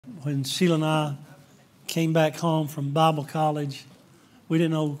when Sheila and I came back home from Bible college, we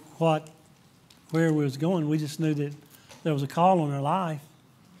didn't know where we was going. We just knew that there was a call on our life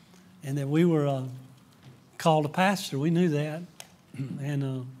and that we were called a pastor. We knew that.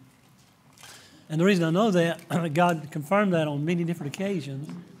 And the reason I know that, God confirmed that on many different occasions.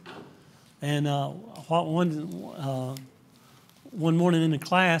 And one morning in the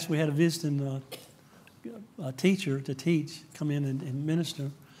class, we had a visiting teacher to teach, come in and minister.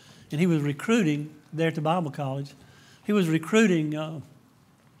 And he was recruiting there at the Bible college. He was recruiting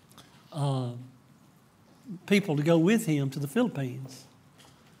people to go with him to the Philippines.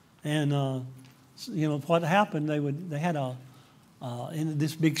 And, what happened, they had in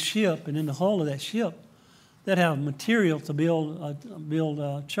this big ship, and in the hull of that ship, they'd have material to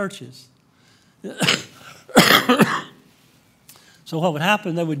build churches. So what would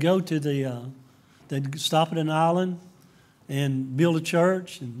happen, they would go to they'd stop at an island and build a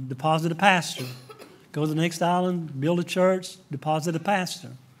church and deposit a pastor. Go to the next island, build a church, deposit a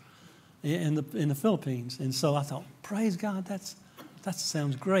pastor in the Philippines. And so I thought, praise God, that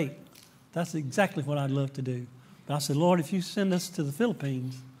sounds great. That's exactly what I'd love to do. But I said, Lord, if you send us to the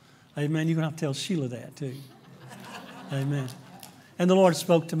Philippines, amen, you're going to have to tell Sheila that too. Amen. And the Lord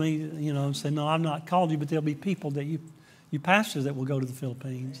spoke to me, and said, no, I've not called you, but there'll be people that you pastors that will go to the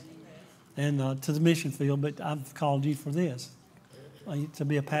Philippines and to the mission field, but I've called you for this, to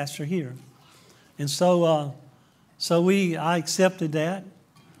be a pastor here. And so I accepted that,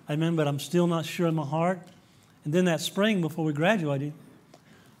 amen, but I'm still not sure in my heart. And then that spring before we graduated,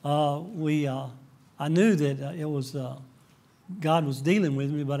 I knew that it was God was dealing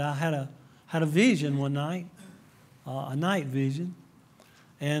with me, but I had a vision one night, a night vision,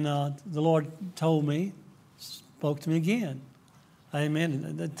 and the Lord told me, spoke to me again.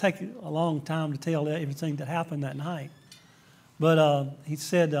 Amen. It'd take a long time to tell everything that happened that night. But he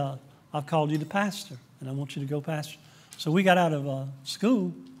said, I've called you to pastor, and I want you to go pastor. So we got out of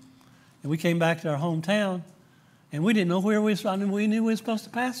school, and we came back to our hometown, and we didn't know where we were. We knew we were supposed to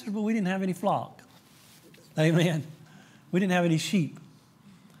pastor, but we didn't have any flock. Amen. We didn't have any sheep.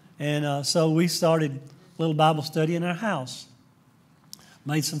 And so we started a little Bible study in our house.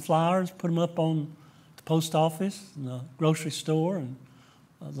 Made some flyers, put them up on the post office, and the grocery store, and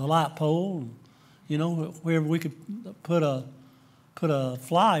the light pole, and, wherever we could put a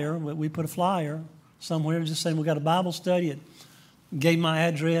flyer. We put a flyer somewhere just saying we got a Bible study. It gave my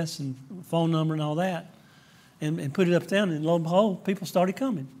address and phone number and all that, and put it up there. And lo and behold, people started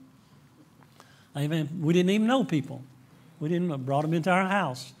coming. Amen. We didn't even know people. We didn't brought them into our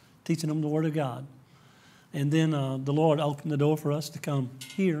house, teaching them the Word of God. And then the Lord opened the door for us to come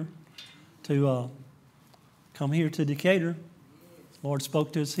here to Decatur. The Lord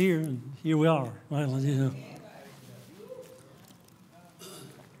spoke to us here, and here we are. Well,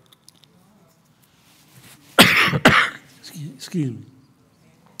 Excuse me.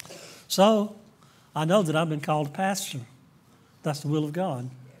 So, I know that I've been called a pastor. That's the will of God.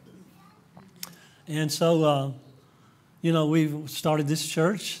 And so, we've started this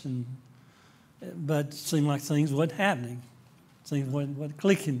church, but it seemed like things wasn't happening. Things wasn't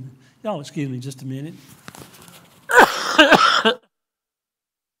clicking. Y'all excuse me just a minute.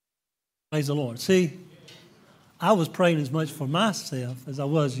 Praise the Lord. See, I was praying as much for myself as I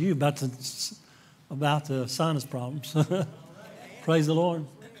was you about the sinus problems. Praise the Lord.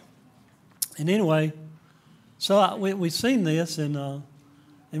 And anyway, so we seen this, and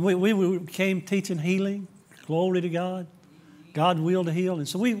we came teaching healing. Glory to God. God will to heal. And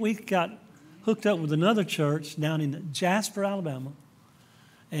so we got hooked up with another church down in Jasper, Alabama.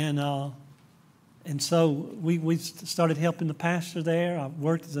 And so we started helping the pastor there. I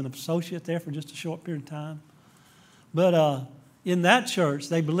worked as an associate there for just a short period of time. But in that church,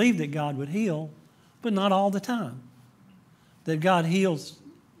 they believed that God would heal, but not all the time. That God heals,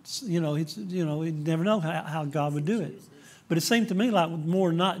 you never know how God would do it. But it seemed to me like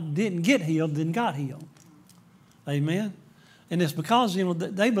more didn't get healed than got healed. Amen. And it's because,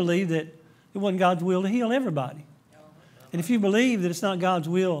 they believe that it wasn't God's will to heal everybody. And if you believe that it's not God's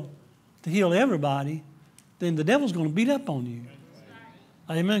will to heal everybody, then the devil's going to beat up on you.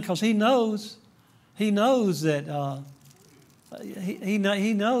 Amen. Because he knows that he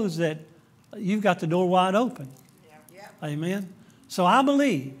knows that you've got the door wide open. Amen. So I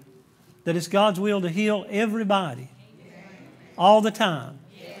believe that it's God's will to heal everybody all the time.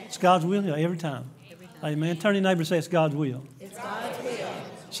 It's God's will to heal every time. Amen. Turn to your neighbor and say it's God's will. It's God's will.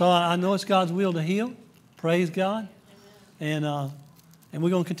 So I know it's God's will to heal. Praise God. And we're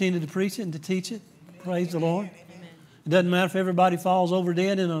going to continue to preach it and to teach it. Praise the Lord. It doesn't matter if everybody falls over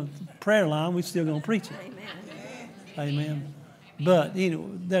dead in a prayer line. We're still going to preach it. Amen. But,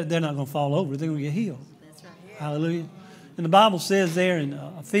 they're not going to fall over. They're going to get healed. That's right. Hallelujah. And the Bible says there in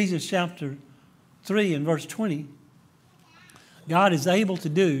Ephesians chapter 3 and verse 20, God is able to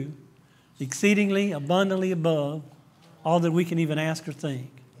do exceedingly abundantly above all that we can even ask or think.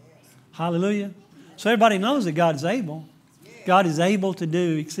 Hallelujah. So everybody knows that God is able. God is able to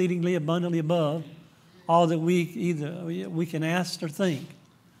do exceedingly abundantly above all that we can ask or think.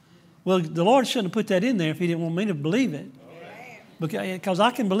 Well, the Lord shouldn't have put that in there if He didn't want me to believe it. Because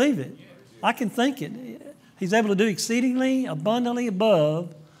I can believe it. I can think it. He's able to do exceedingly abundantly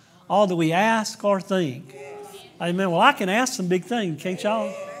above all that we ask or think. Amen. Well, I can ask some big things, can't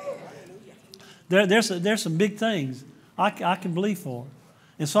y'all? There's some big things I can believe for.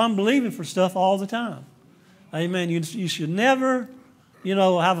 And so I'm believing for stuff all the time. Amen. You should never,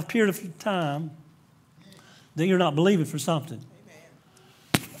 have a period of time that you're not believing for something.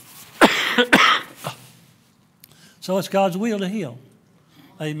 So it's God's will to heal.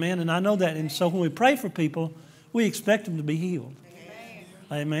 Amen. And I know that. And so when we pray for people, we expect them to be healed.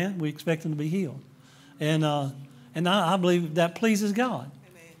 Amen. We expect them to be healed. And I believe that pleases God.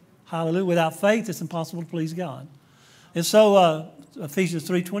 Hallelujah. Without faith, it's impossible to please God. And so Ephesians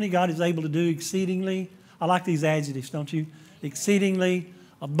 3:20, God is able to do exceedingly. I like these adjectives, don't you? Exceedingly,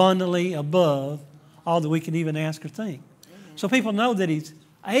 abundantly, above all that we can even ask or think. So people know that He's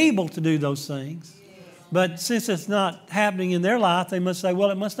able to do those things. But since it's not happening in their life, they must say,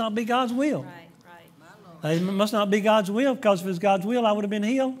 well, it must not be God's will. Right. It must not be God's will, because if it's God's will, I would have been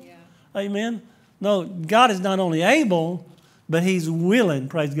healed. Yeah. Amen. No, God is not only able, but He's willing,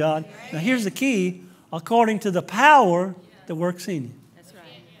 praise God. Now here's the key, according to the power that works in you. That's right.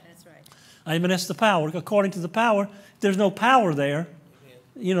 That's right. Amen. That's the power. According to the power, if there's no power there,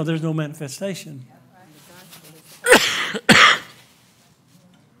 there's no manifestation.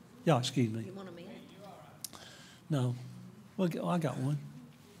 Y'all, excuse me. You want a minute? No. Well, I got one.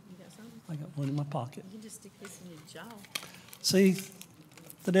 You got something? I got one in my pocket. You can just stick this in your jaw. See,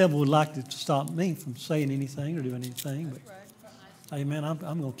 the devil would like to stop me from saying anything or doing anything, but amen, I'm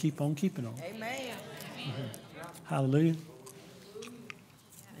going to keep on keeping on. Amen. Hallelujah.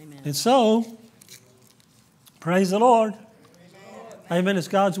 Amen. And so, praise the Lord. Amen. It's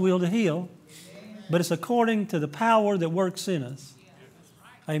God's will to heal, but it's according to the power that works in us.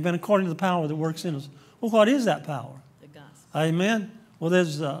 Amen. According to the power that works in us. Well, what is that power? The gospel. Amen. Well,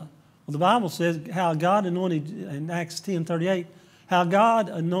 the Bible says how God anointed, in Acts 10:38, how God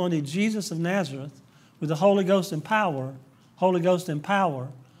anointed Jesus of Nazareth with the Holy Ghost and power, Holy Ghost and power,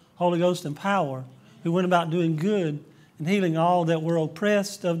 Holy Ghost and power, who went about doing good and healing all that were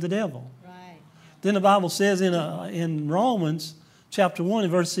oppressed of the devil. Right. Then the Bible says in Romans chapter 1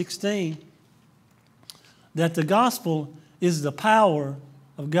 and verse 16 that the gospel is the power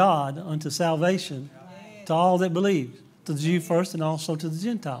of God unto salvation to all that believe, to the Jew first and also to the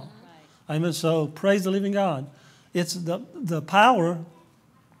Gentile. Right. Amen. So praise the living God. It's the power.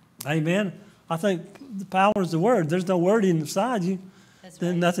 Amen. I think the power is the word. There's no word inside you, That's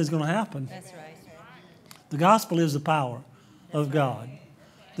then right. nothing's going to happen. That's right. The gospel is the power of God.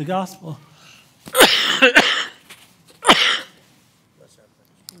 The gospel.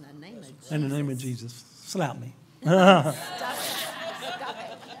 In the name of Jesus. In the name of Jesus. Slap me. Stop it.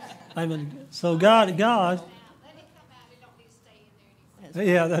 Amen. So God. Let it come out. It don't need to stay in there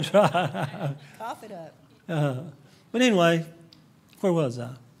anymore. Yeah, that's right. Cough it up. But anyway, where was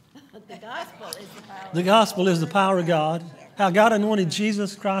I? The gospel is the power. The gospel is the power of God. How God anointed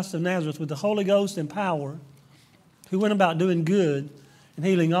Jesus Christ of Nazareth with the Holy Ghost and power, who went about doing good and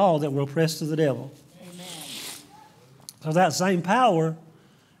healing all that were oppressed of the devil. Amen. So that same power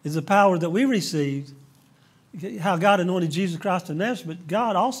is the power that we received. How God anointed Jesus Christ of Nazareth, but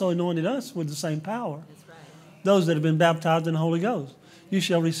God also anointed us with the same power. That's right. Those that have been baptized in the Holy Ghost. You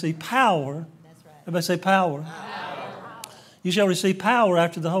shall receive power. That's right. Everybody say power. You shall receive power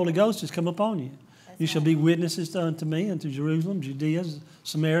after the Holy Ghost has come upon you. You shall be witnesses unto me, unto Jerusalem, Judea,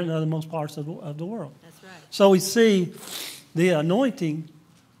 Samaria, and the othermost parts of the world. That's right. So we see the anointing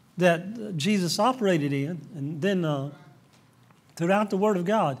that Jesus operated in, and then throughout the Word of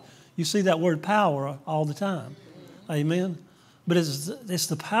God, you see that word power all the time. Amen. But it's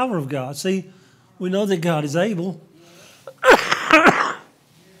the power of God. See, we know that God is able.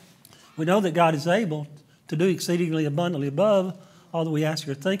 We know that God is able to do exceedingly abundantly above all that we ask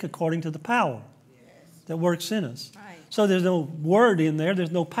or think according to the power that works in us. Right. So there's no word in there.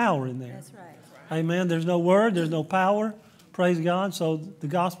 There's no power in there. That's right. Amen. There's no word. There's no power. Praise God. So the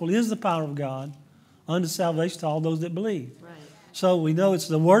gospel is the power of God unto salvation to all those that believe. Right. So we know it's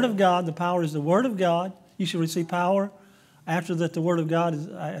the word of God. The power is the word of God. You shall receive power after that the word of God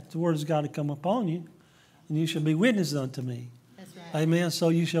has come upon you, and you shall be witnesses unto me. That's Amen. So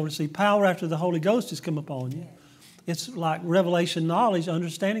you shall receive power after the Holy Ghost has come upon you. It's like revelation knowledge,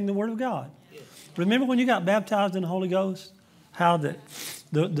 understanding the Word of God. Remember when you got baptized in the Holy Ghost, how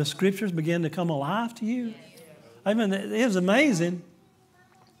the Scriptures began to come alive to you? Amen. It was amazing.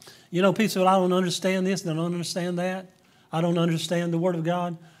 You know, people say, well, I don't understand this, I don't understand that. I don't understand the Word of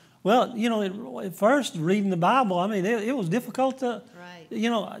God. Well, you know, at first, reading the Bible, I mean, it was difficult to, you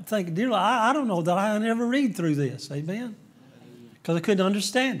know, think, dear Lord, I don't know that I never read through this. Amen. Because I couldn't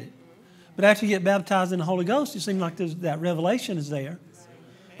understand it. But after you get baptized in the Holy Ghost, it seems like that revelation is there.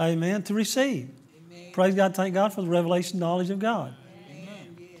 Amen. To receive. Amen. Praise God. Thank God for the revelation knowledge of God.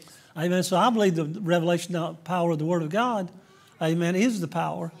 Amen. Amen. So I believe the revelation power of the Word of God, amen, is the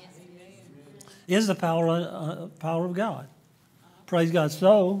power. Is the power of God. Praise God.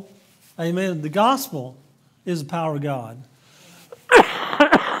 So, amen, the gospel is the power of God.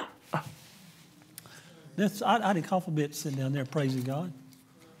 I had a cough a bit sitting down there praising God.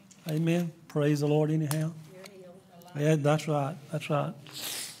 Amen. Praise the Lord anyhow. Yeah, that's right. That's right.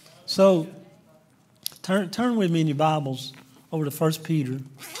 So, turn with me in your Bibles over to 1 Peter,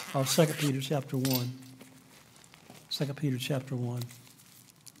 or 2 Peter chapter 1. 2 Peter chapter 1.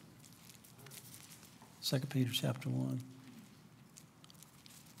 2 Peter chapter 1.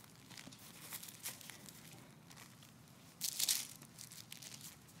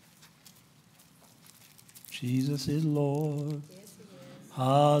 Jesus is Lord. Yes, he is.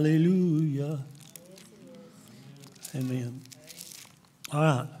 Hallelujah. Yes, amen. All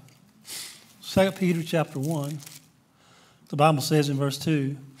right. 2 Peter chapter 1. The Bible says in verse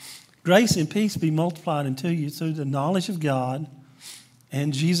 2, grace and peace be multiplied unto you through the knowledge of God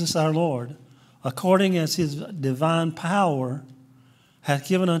and Jesus our Lord, according as his divine power hath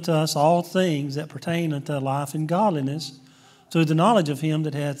given unto us all things that pertain unto life and godliness, through the knowledge of him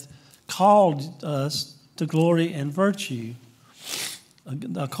that hath called us to glory and virtue,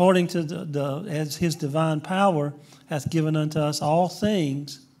 according to as his divine power hath given unto us all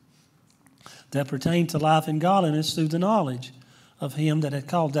things that pertain to life and godliness, through the knowledge of him that hath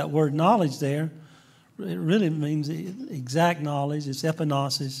called. That word knowledge there, it really means exact knowledge. It's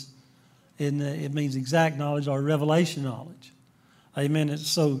epignosis, and it means exact knowledge or revelation knowledge. Amen.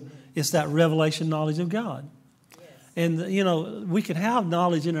 So it's that revelation knowledge of God. Yes. And, you know, we can have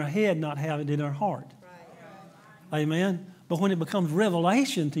knowledge in our head, not have it in our heart. Amen. But when it becomes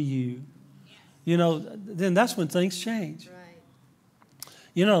revelation to you, you know, then that's when things change. Right.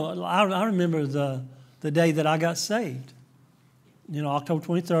 You know, I remember the day that I got saved. You know, October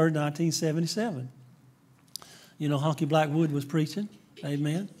 23rd, 1977. You know, Honky Blackwood was preaching.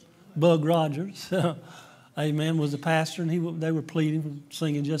 Amen. Bug Rogers, amen, was the pastor, and they were pleading,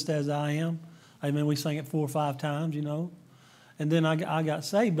 singing Just As I Am. Amen. We sang it 4 or 5 times, you know. And then I got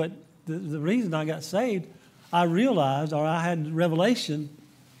saved. But the reason I got saved, I realized, or I had revelation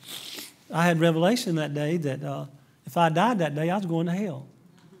that day that if I died that day, I was going to hell.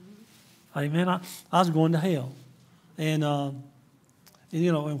 Amen. I was going to hell. And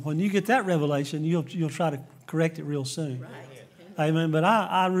you know, when you get that revelation, you'll try to correct it real soon. Right. Amen. But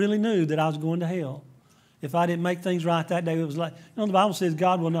I really knew that I was going to hell. If I didn't make things right that day, it was like, you know, the Bible says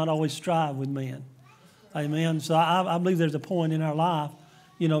God will not always strive with men. Amen. So I believe there's a point in our life,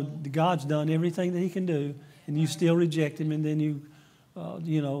 you know, God's done everything that he can do, and you still reject him, and then you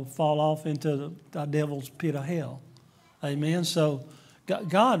know, fall off into the devil's pit of hell. Amen. So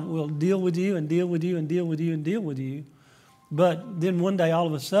God will deal with you and deal with you and deal with you and deal with you. But then one day, all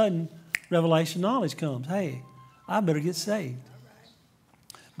of a sudden, revelation knowledge comes. Hey, I better get saved.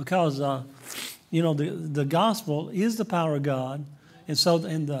 Because, you know, the gospel is the power of God. And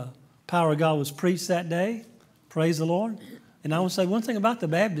the power of God was preached that day. Praise the Lord. And I would say one thing about the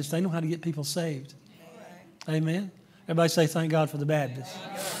Baptists, they know how to get people saved. Amen. Everybody say thank God for the Baptists.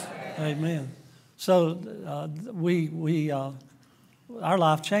 Amen. So our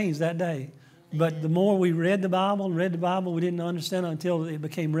life changed that day. But the more we read the Bible, we didn't understand it until it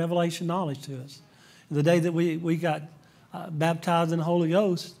became revelation knowledge to us. The day that we got baptized in the Holy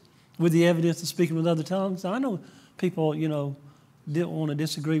Ghost with the evidence of speaking with other tongues. I know people, you know, didn't want to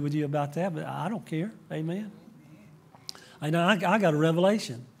disagree with you about that, but I don't care. Amen. I know I got a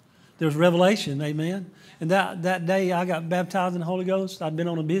revelation. There's revelation. Amen. And that day I got baptized in the Holy Ghost. I'd been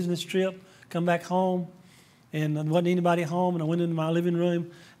on a business trip, come back home, and there wasn't anybody home, and I went into my living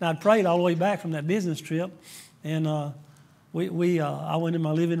room, and I'd prayed all the way back from that business trip, and I went in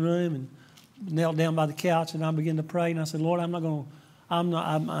my living room and knelt down by the couch, and I began to pray, and I said, Lord, I'm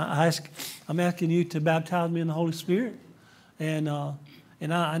asking you to baptize me in the Holy Spirit, and I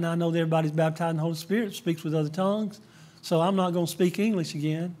know that everybody's baptized in the Holy Spirit, speaks with other tongues, so I'm not going to speak English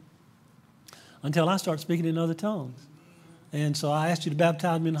again until I start speaking in other tongues. And so I asked you to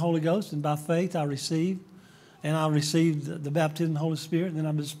baptize me in the Holy Ghost, and by faith I received. And I received the baptism of the Holy Spirit. And then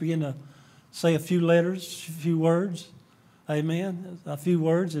I just began to say a few letters, a few words. Amen. A few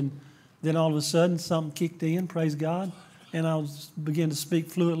words. And then all of a sudden something kicked in, praise God. And I began to speak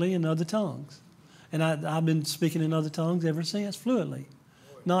fluently in other tongues. And I've been speaking in other tongues ever since, fluently.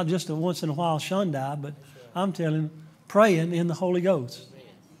 Not just a once in a while shundai, but I'm telling you, praying in the Holy Ghost.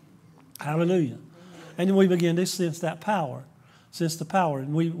 Hallelujah. And then we began to sense that power, sense the power.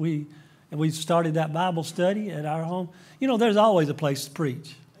 And we started that Bible study at our home. You know, there's always a place to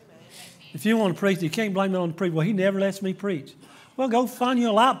preach. If you want to preach, you can't blame it on the preacher. Well, he never lets me preach. Well, go find you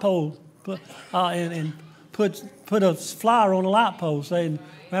a light pole and put a flyer on a light pole saying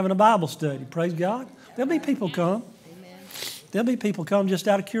we're having a Bible study. Praise God. There'll be people come. There'll be people come just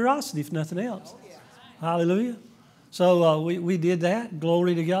out of curiosity, if nothing else. Hallelujah. So we did that.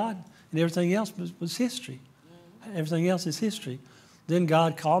 Glory to God. And everything else was history. Everything else is history. Then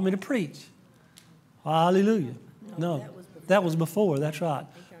God called me to preach. Hallelujah. No, that was before. That's right.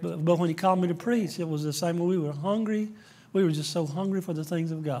 But when he called me to preach, it was the same way. We were hungry. We were just so hungry for the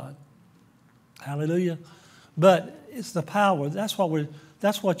things of God. Hallelujah. But it's the power. That's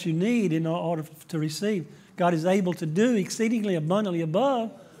what you need in order to receive. God is able to do exceedingly abundantly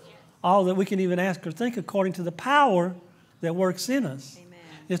above all that we can even ask or think, according to the power that works in us. Amen.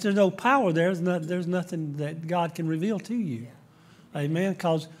 If there's no power there, there's nothing that God can reveal to you. Yeah. Amen.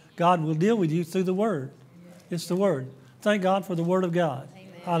 Because God will deal with you through the Word. Yeah. It's the Word. Thank God for the Word of God.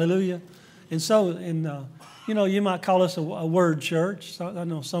 Amen. Hallelujah. And so, you might call us a Word church. I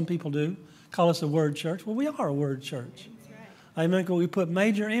know some people do call us a Word church. Well, we are a Word church. Right. Amen. Because we put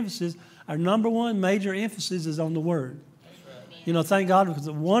major emphasis. Our number one major emphasis is on the Word. Thank God because it's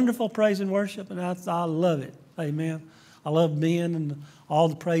a wonderful praise and worship, and I love it. Amen. I love Ben and all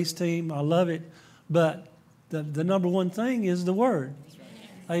the praise team. I love it. But the number one thing is the Word.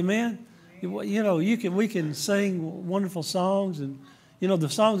 Amen. We can sing wonderful songs, and the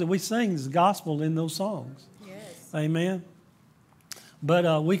songs that we sing is gospel in those songs. Yes. Amen.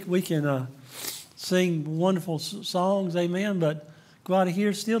 But we can sing wonderful songs. Amen. But go out of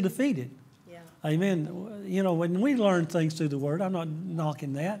here still defeated. Amen. When we learn things through the Word, I'm not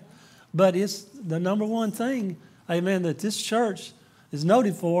knocking that, but it's the number one thing, amen, that this church is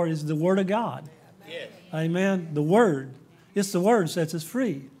noted for is the Word of God. Yes. Amen. The Word. It's the Word sets us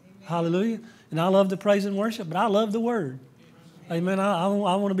free. Hallelujah. And I love the praise and worship, but I love the Word. Amen. I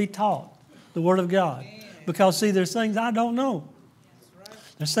want to be taught the Word of God. Because, see, there's things I don't know.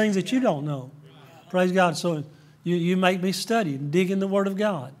 There's things that you don't know. Praise God. So you make me study and dig in the Word of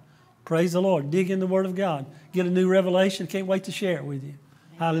God. Praise the Lord. Dig in the Word of God. Get a new revelation. Can't wait to share it with you.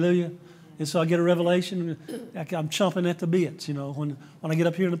 Hallelujah. And so I get a revelation. I'm chomping at the bits, when I get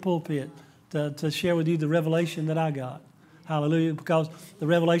up here in the pulpit to share with you the revelation that I got. Hallelujah. Because the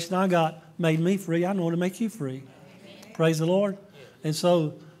revelation I got made me free. I know how to make you free. Praise the Lord. And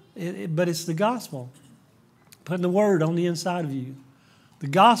so, but it's the gospel. Putting the Word on the inside of you. The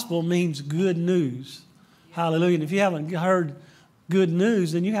gospel means good news. Hallelujah. And if you haven't heard good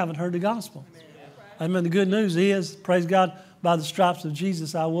news, then you haven't heard the gospel. Amen. The good news is, praise God, by the stripes of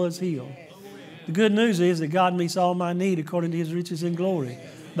Jesus I was healed. The good news is that God meets all my need according to His riches in glory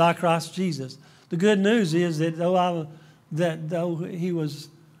by Christ Jesus. The good news is that though He was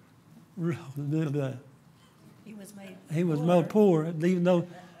made poor, even though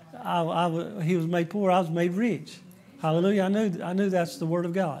He was made poor, I was made rich. Hallelujah. I knew that's the Word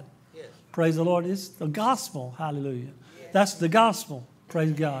of God. Praise the Lord. It's the gospel. Hallelujah. That's the gospel.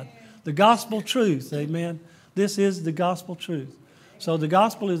 Praise God. The gospel truth. Amen. This is the gospel truth. So the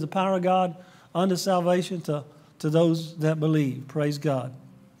gospel is the power of God unto salvation to those that believe. Praise God.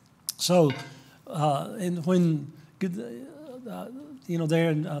 So, and when,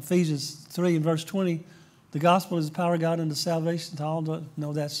 there in Ephesians 3 and verse 20, the gospel is the power of God unto salvation to all.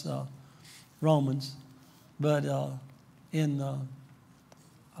 No, that's Romans. But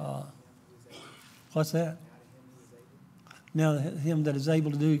what's that? Now, Him that is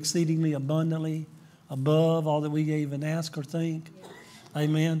able to do exceedingly abundantly above all that we even ask or think.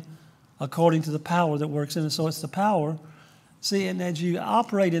 Amen. According to the power that works in us. So it's the power. See, and as you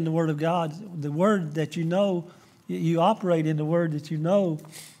operate in the Word of God, the Word that you know, you operate in the Word that you know,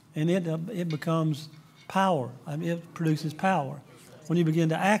 and it becomes power. I mean, it produces power when you begin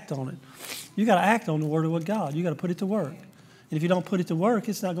to act on it. You got to act on the Word of God. You got to put it to work. And if you don't put it to work,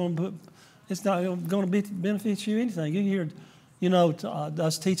 it's not going to benefit you anything. You hear,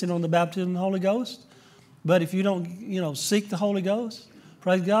 us teaching on the baptism of the Holy Ghost, but if you don't, seek the Holy Ghost,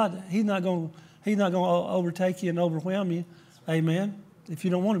 praise God, He's not going to overtake you and overwhelm you. Amen. If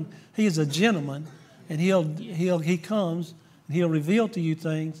you don't want Him, He is a gentleman, and He comes He'll reveal to you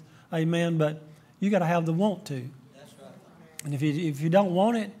things, amen, but you got to have the want to. That's right. And if you don't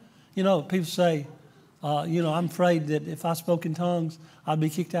want it, people say, I'm afraid that if I spoke in tongues, I'd be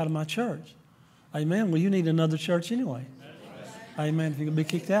kicked out of my church. Amen. Well, you need another church anyway. Amen. If you can be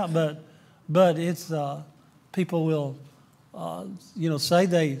kicked out. But it's, people will, say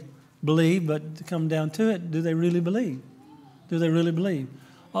they believe, but to come down to it, do they really believe? Do they really believe?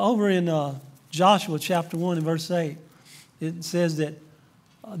 Over in Joshua chapter 1 and verse 8, it says that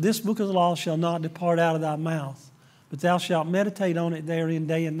this book of the law shall not depart out of thy mouth, but thou shalt meditate on it therein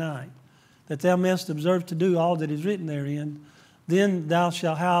day and night, that thou mayest observe to do all that is written therein. Then thou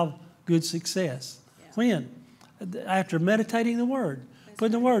shalt have good success. Yeah. When? After meditating the Word,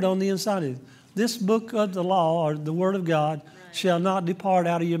 putting the Word on the inside of you. This book of the law, or the Word of God, shall not depart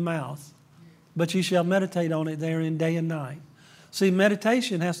out of your mouth, but you shall meditate on it therein day and night. See,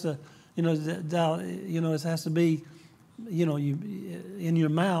 meditation has to, it has to be, in your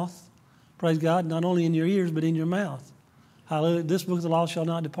mouth. Praise God, not only in your ears, but in your mouth. Hallelujah. This book of the law shall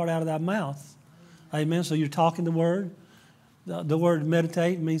not depart out of thy mouth. Amen. So you're talking the Word. The word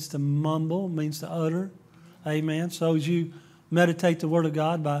meditate means to mumble, means to utter. Amen. So as you meditate the Word of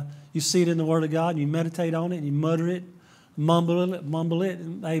God, you see it in the Word of God, and you meditate on it, and you mutter it, mumble it.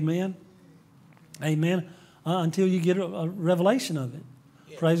 Amen. Amen. Until you get a revelation of it.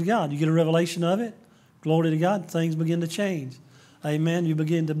 Yeah. Praise God. You get a revelation of it. Glory to God. Things begin to change. Amen. You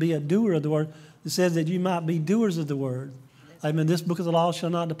begin to be a doer of the Word. It says that you might be doers of the Word. Amen. This book of the law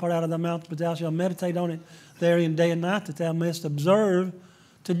shall not depart out of thy mouth, but thou shalt meditate on it therein day and night, that thou mayest observe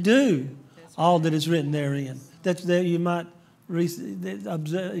to do all that is written therein. That you might,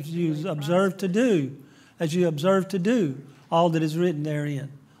 if you observe to do, as you observe to do all that is written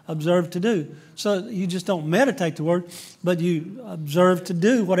therein. Observe to do. So you just don't meditate the Word, but you observe to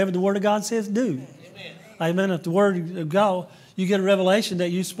do whatever the Word of God says do. Amen. Amen. If the Word of God, you get a revelation that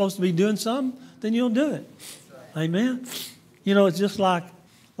you're supposed to be doing something, then you'll do it. Amen. It's just like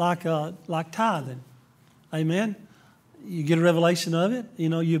tithing. Amen. You get a revelation of it.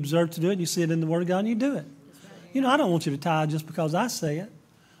 You observe to do it. You see it in the Word of God, and you do it. I don't want you to tithe just because I say it.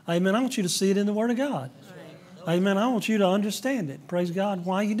 Amen. I want you to see it in the Word of God. Amen. I want you to understand it. Praise God,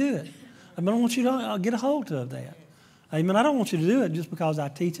 why you do it. Amen. I want you to get a hold of that. Amen. I don't want you to do it just because I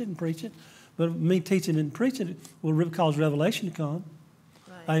teach it and preach it. But me teaching and preaching it will cause revelation to come.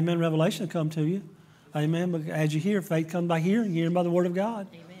 Right. Amen. Revelation will come to you. Amen. But as you hear, faith comes by hearing, hearing by the Word of God.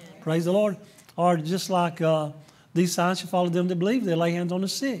 Amen. Praise the Lord. Or just like these signs shall follow them that believe, they lay hands on the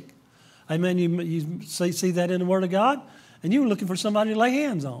sick. Amen. You see that in the Word of God, and you were looking for somebody to lay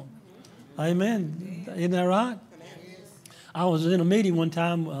hands on. Amen. Isn't that right? I was in a meeting one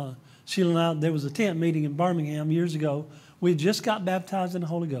time, Sheila and I, there was a tent meeting in Birmingham years ago. We just got baptized in the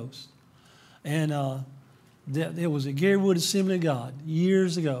Holy Ghost. And it was at Gary Wood Assembly of God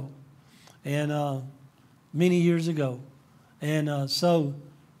years ago. And many years ago. And so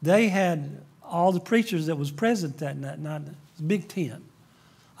they had all the preachers that was present that night. It was a big tent.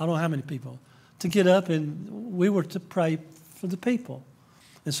 I don't know how many people. To get up, and we were to pray for the people.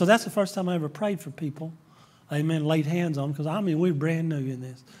 And so that's the first time I ever prayed for people. Amen. Laid hands on them, because we were brand new in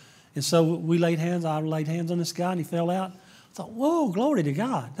this. And so we laid hands. I laid hands on this guy, and he fell out. I thought, whoa, glory to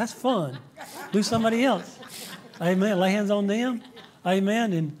God. That's fun. Do somebody else. Amen. Lay hands on them.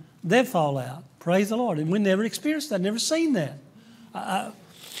 Amen. And they'd fall out. Praise the Lord. And we never experienced that, never seen that.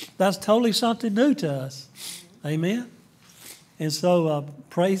 That's totally something new to us. Amen. And so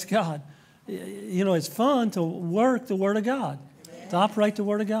praise God. It's fun to work the Word of God. To operate the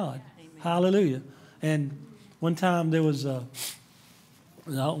Word of God. Amen. Hallelujah. And one time there was,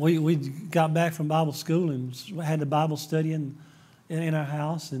 we got back from Bible school and had the Bible study in our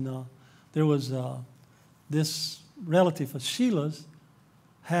house. And there was this relative of Sheila's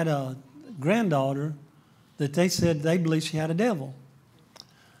had a granddaughter that they said they believed she had a devil.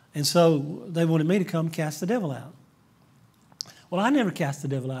 And so they wanted me to come cast the devil out. Well, I never cast the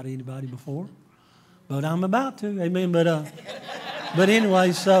devil out of anybody before, but I'm about to. Amen. But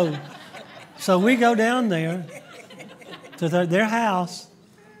anyway, so we go down there to their house,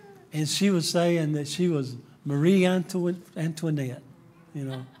 and she was saying that she was Marie Antoinette,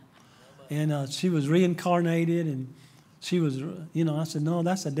 and she was reincarnated, and she was, I said, no,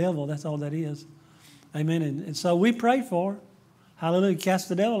 that's the devil. That's all that is. Amen. And so we prayed for her. Hallelujah. Cast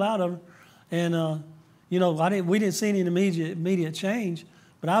the devil out of her. And, we didn't see any immediate change,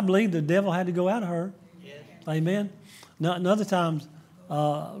 but I believe the devil had to go out of her. Yes. Amen. And other times,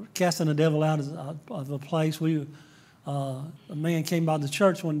 casting the devil out of a place, a man came by the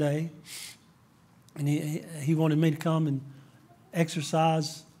church one day, and he wanted me to come and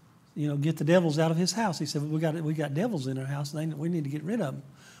exorcise get the devils out of his house. He said, we got devils in our house, and we need to get rid of them.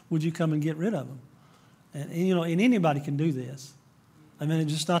 Would you come and get rid of them? And anybody can do this. I mean,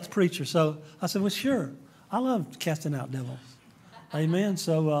 it's just not the preacher. So I said, well, sure. I love casting out devils. Amen.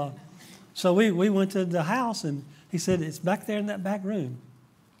 So we went to the house, and he said, it's back there in that back room.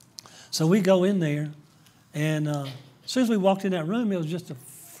 So we go in there, and as soon as we walked in that room, it was just a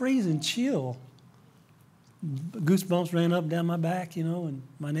freezing chill. Goosebumps ran up down my back, and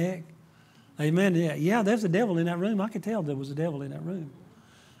my neck. Amen. Yeah, there's a devil in that room. I could tell there was a devil in that room.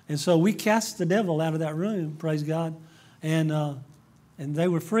 And so we cast the devil out of that room, praise God, and they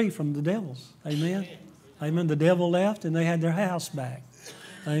were free from the devils. Amen. Amen. The devil left, and they had their house back.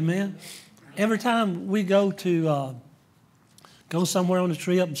 Amen. Every time we go somewhere on a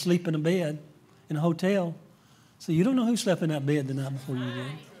trip and sleep in a bed in a hotel, so you don't know who slept in that bed the night before you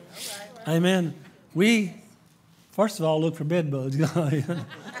did. Amen. We, first of all, look for bed bugs.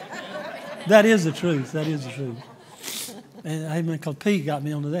 That is the truth. That is the truth. And amen, because Pete got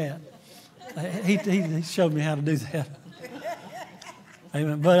me onto that. He showed me how to do that.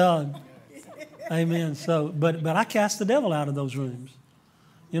 Amen. But amen. So, but I cast the devil out of those rooms.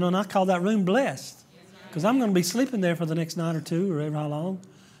 And I call that room blessed. Because I'm going to be sleeping there for the next night or two or ever how long.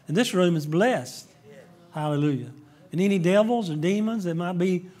 And this room is blessed. Hallelujah. And any devils or demons that might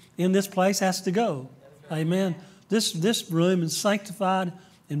be in this place has to go. Amen. This room is sanctified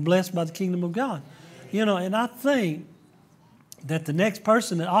and blessed by the kingdom of God. And I think that the next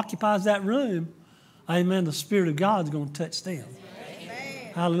person that occupies that room, amen, the Spirit of God is going to touch them.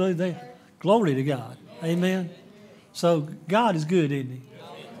 Amen. Hallelujah. Glory to God. Amen. So God is good, isn't He?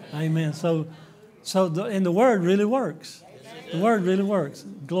 Amen. And the Word really works. The Word really works.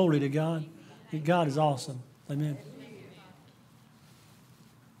 Glory to God. God is awesome. Amen.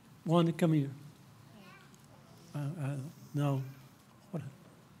 Wanda, come here. No. What?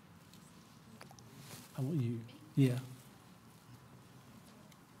 I want you. Yeah.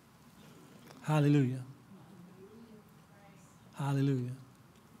 Hallelujah. Hallelujah.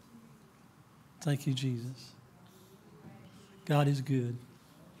 Thank you, Jesus. God is good.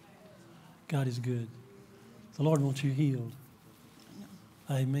 God is good. The Lord wants you healed.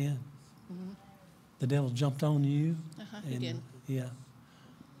 Amen. Mm-hmm. The devil jumped on you. He did. Yeah.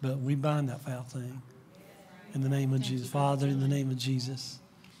 But we bind that foul thing in the name of Jesus. Father, in the name of Jesus,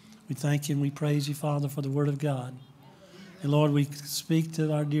 we thank you and we praise you, Father, for the word of God. And Lord, we speak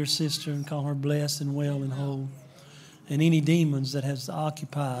to our dear sister and call her blessed and well and whole. And any demons that has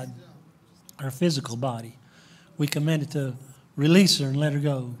occupied her physical body, we command it to release her and let her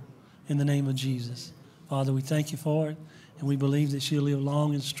go in the name of Jesus. Father, we thank you for it, and we believe that she'll live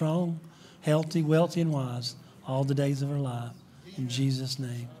long and strong, healthy, wealthy, and wise all the days of her life. In Jesus'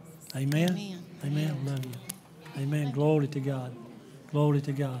 name. Amen. Amen. Amen. Love you. Amen. Glory to God. Glory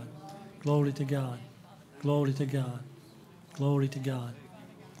to God. Glory to God. Glory to God. Glory to God.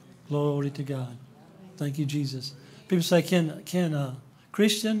 Glory to God. Thank you, Jesus. People say, can a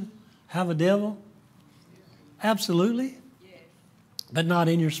Christian have a devil? Absolutely. But not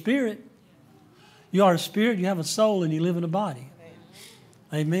in your spirit. You are a spirit, you have a soul, and you live in a body.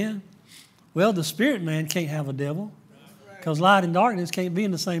 Amen. Well, the spirit man can't have a devil because light and darkness can't be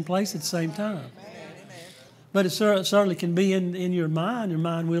in the same place at the same time. But it certainly can be in your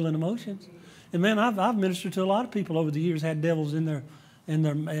mind, will, and emotions. And man, I've ministered to a lot of people over the years had devils in their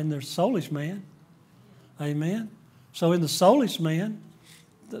soulish man. Amen. So in the soulish man,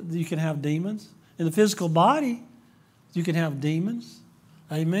 you can have demons. In the physical body, you can have demons.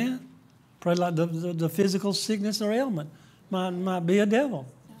 Amen. Pray like the physical sickness or ailment might be a devil.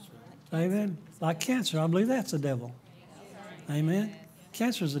 Amen. Like cancer, I believe that's a devil. Amen.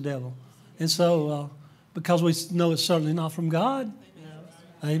 Cancer is a devil. And so, because we know it's certainly not from God.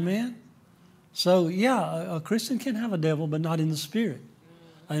 Amen. So, yeah, a Christian can have a devil, but not in the spirit.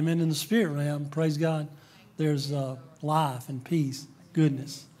 Amen. In the spirit realm, praise God, there's life and peace,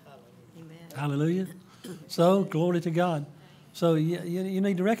 goodness. Amen. Hallelujah. So, glory to God. So, you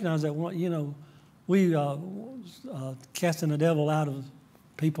need to recognize that, we casting the devil out of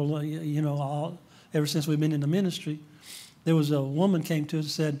people, ever since we've been in the ministry. There was a woman came to us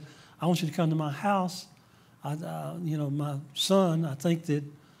and said, I want you to come to my house. My son, I think that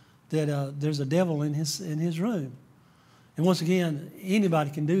there's a devil in his room. And once again, anybody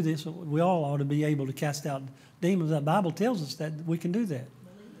can do this. We all ought to be able to cast out demons. The Bible tells us that we can do that.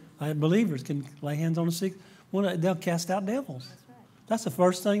 Believers can lay hands on the sick. They'll cast out devils. That's the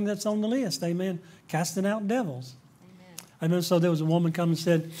first thing that's on the list. Amen. Casting out devils. Amen. So there was a woman come and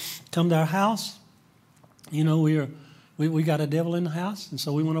said, come to our house. We got a devil in the house. And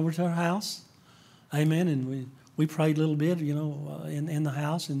so we went over to her house. Amen. And we prayed a little bit, in the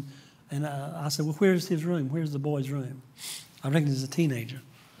house. And And I said, well, where's his room? Where's the boy's room? I reckon he's a teenager.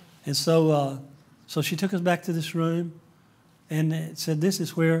 And so she took us back to this room and it said, this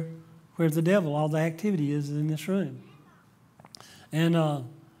is where the devil, all the activity is in this room. And,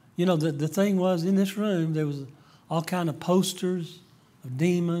 the thing was, in this room, there was all kind of posters of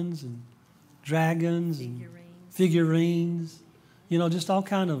demons and dragons and figurines, just all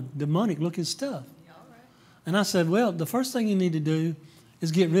kind of demonic-looking stuff. And I said, well, the first thing you need to do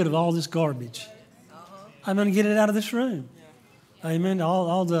is get rid of all this garbage. I'm going to get it out of this room. Amen.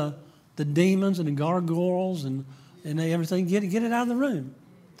 All the demons and the gargoyles and everything, get it out of the room.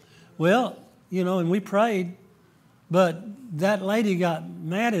 Well, and we prayed, but that lady got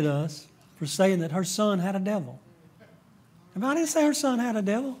mad at us for saying that her son had a devil. And I didn't say her son had a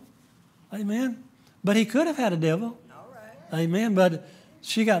devil. Amen. But he could have had a devil. Amen. But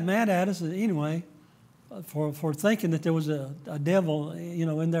she got mad at us anyway for thinking that there was a devil,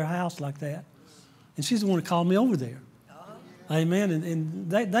 in their house like that. And she's the one who called me over there. Amen. And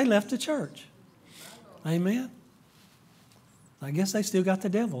they left the church. Amen. I guess they still got the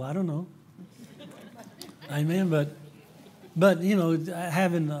devil. I don't know. Amen. But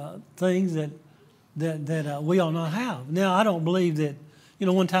having things that we all not have. Now, I don't believe that.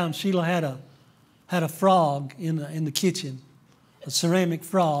 One time Sheila had a frog in the kitchen, a ceramic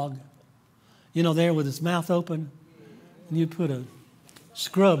frog. There with its mouth open, and you put a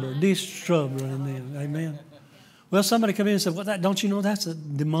dish scrubber in there. Amen. Well, somebody come in and said, "Well, don't you know that's a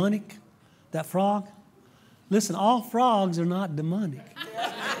demonic? That frog?" Listen, all frogs are not demonic.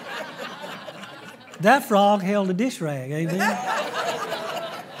 That frog held a dish rag. Amen.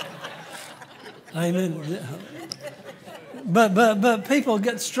 Amen. But people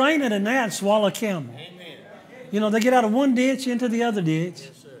get strain at a gnat and swallow a camel. They get out of one ditch into the other ditch.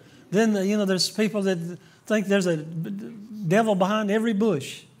 Then, there's people that think there's a devil behind every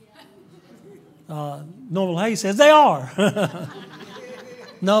bush. Norval Hayes says they are.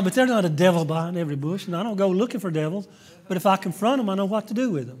 No, but there's not a devil behind every bush. And I don't go looking for devils. But if I confront them, I know what to do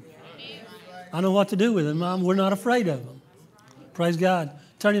with them. I know what to do with them. We're not afraid of them. Praise God.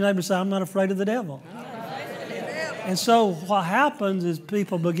 Turn your neighbor and say, I'm not afraid of the devil. And so what happens is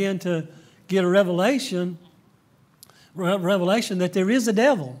people begin to get a revelation that there is a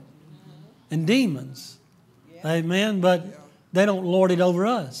devil and demons. Amen. But they don't lord it over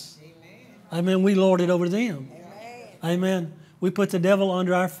us. Amen. We lord it over them. Amen. We put the devil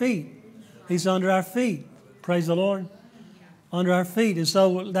under our feet. He's under our feet. Praise the Lord. Under our feet. And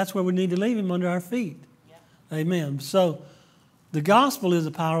so that's where we need to leave him, under our feet. Amen. So the gospel is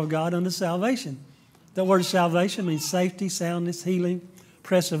the power of God unto salvation. That word salvation means safety, soundness, healing,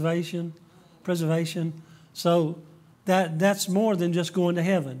 preservation. So that's more than just going to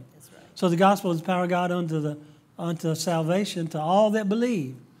heaven. So the gospel is the power of God unto salvation to all that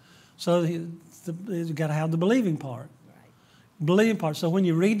believe. So you've got to have the believing part. Believing part. So when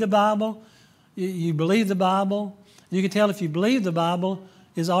you read the Bible, you believe the Bible. You can tell if you believe the Bible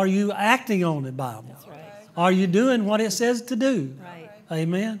is, are you acting on the Bible? That's right. Are you doing what it says to do? Right.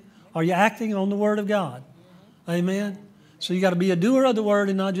 Amen. Are you acting on the Word of God? Amen. So you got to be a doer of the Word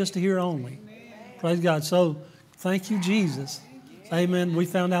and not just a hearer only. Praise God. So thank you, Jesus. Amen. We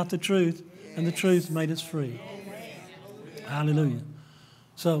found out the truth, and the truth made us free. Hallelujah.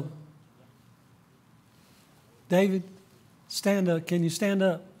 So, David, stand up. Can you stand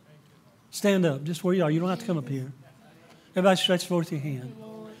up? Stand up, just where you are. You don't have to come up here. Everybody stretch forth your hand.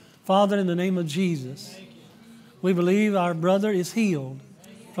 Father, in the name of Jesus, we believe our brother is healed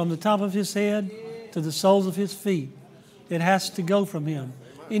from the top of his head to the soles of his feet. It has to go from him.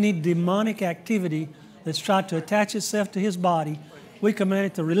 Any demonic activity that's tried to attach itself to his body, we command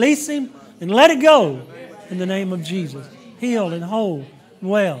it to release him and let it go in the name of Jesus. Healed and whole and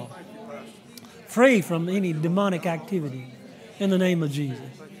well. Free from any demonic activity in the name of Jesus.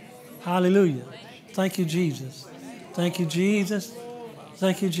 Hallelujah. Thank you, Jesus. Thank you, Jesus.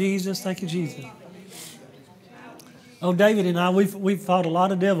 Thank you, Jesus. Thank you, Jesus. Oh, David and I, we've fought a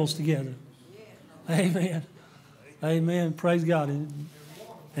lot of devils together. Amen. Amen. Praise God.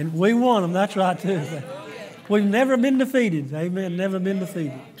 And we won them. That's right, too. We've never been defeated. Amen. Never been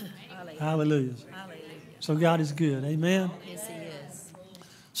defeated. Hallelujah. So God is good. Amen. Yes, He is.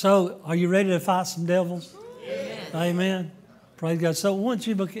 So are you ready to fight some devils? Amen. Amen. Praise God. So once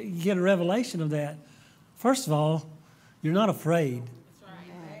you get a revelation of that, first of all, you're not afraid.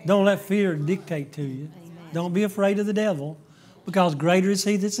 Don't let fear dictate to you. Don't be afraid of the devil, because greater is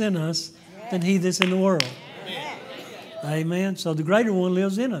he that's in us than he that's in the world. Amen. So the greater one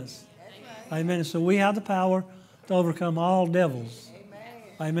lives in us. Amen. And so we have the power to overcome all devils.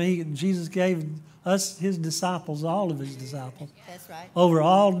 Amen. Jesus gave us, his disciples, all of his disciples, That's right. over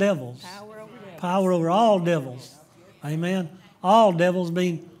all devils. Power over devils. Power over all devils. Amen. All devils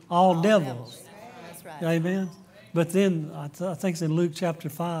mean all devils. That's right. Amen. But then, I think it's in Luke chapter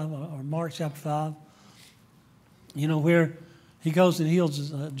 5 or Mark chapter 5, you know, where he goes and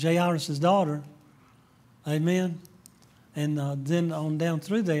heals Jairus' daughter. Amen. And then on down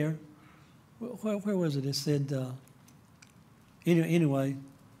through there, where was it? It said, anyway,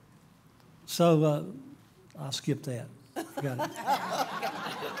 so I'll skip that. Got it.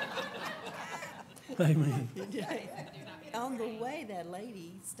 Amen. On the way, that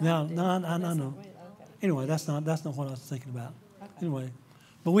lady stopped. No, it. no, I That's know. not right. Okay. Anyway, that's not what I was thinking about. Anyway,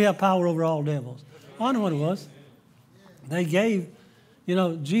 but we have power over all devils. I know what it was. They gave, you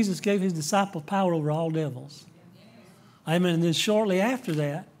know, Jesus gave his disciples power over all devils. Amen. And then shortly after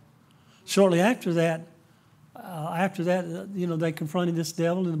that, you know, they confronted this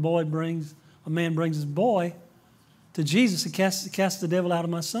devil, and a man brings his boy to Jesus and cast the devil out of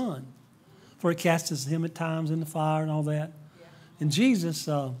my son. For it casteth him at times in the fire and all that. And Jesus,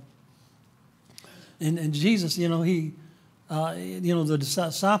 Jesus, you know, the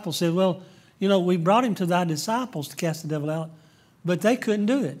disciples said, well, you know, we brought him to thy disciples to cast the devil out, but they couldn't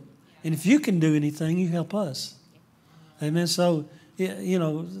do it. And if you can do anything, you help us. Amen. So, you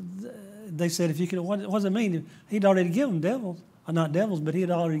know, they said, if you can, what does it mean? He'd already given them devils, not devils, but he had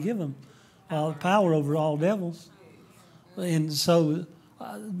already given them power over all devils. And so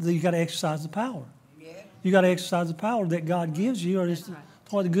you got to exercise the power. You got to exercise the power that God gives you, or it's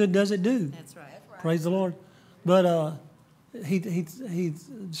what good does it do? That's right. Praise the Lord. But he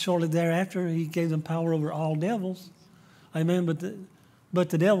shortly thereafter, he gave them power over all devils. Amen. But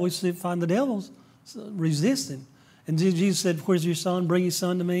the devil, we find the devils resisting. And Jesus said, where's your son? Bring your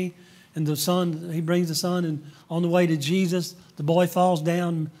son to me. And the son, he brings the son, and on the way to Jesus, the boy falls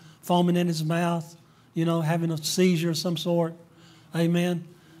down, foaming in his mouth, you know, having a seizure of some sort. Amen.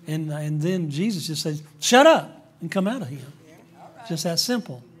 And then Jesus just says, shut up and come out of him. Just that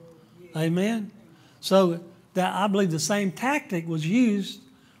simple. Amen. So that I believe the same tactic was used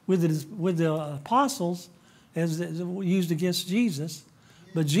with the apostles as used against Jesus,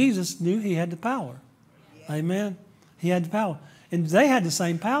 but Jesus knew he had the power. Amen. He had the power. And they had the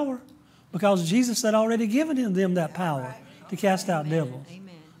same power because Jesus had already given them that power to cast out devils.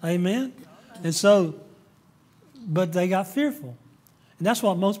 Amen. And so, but they got fearful. And that's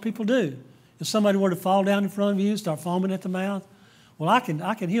what most people do. If somebody were to fall down in front of you, start foaming at the mouth, well, I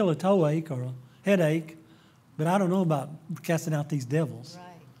can heal a toe ache or a headache, but I don't know about casting out these devils. Right.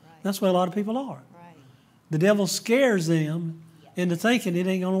 That's where a lot of people are. Right. The devil scares them into thinking it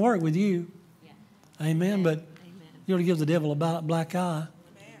ain't going to work with you. Amen. But you ought to give the devil a black eye.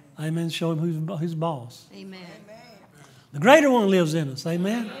 Amen. Show him who's boss. Amen. The greater one lives in us.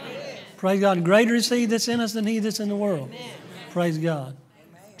 Amen. Praise God. And greater is he that's in us than he that's in the world. Praise God.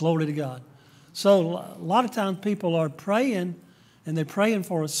 Glory to God. So a lot of times people are praying, and they're praying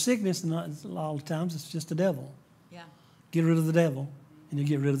for a sickness, and a lot of times it's just the devil. Yeah. Get rid of the devil, and you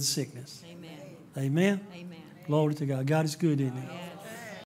get rid of the sickness. Amen. Amen. Amen. Glory to God. God is good, isn't he?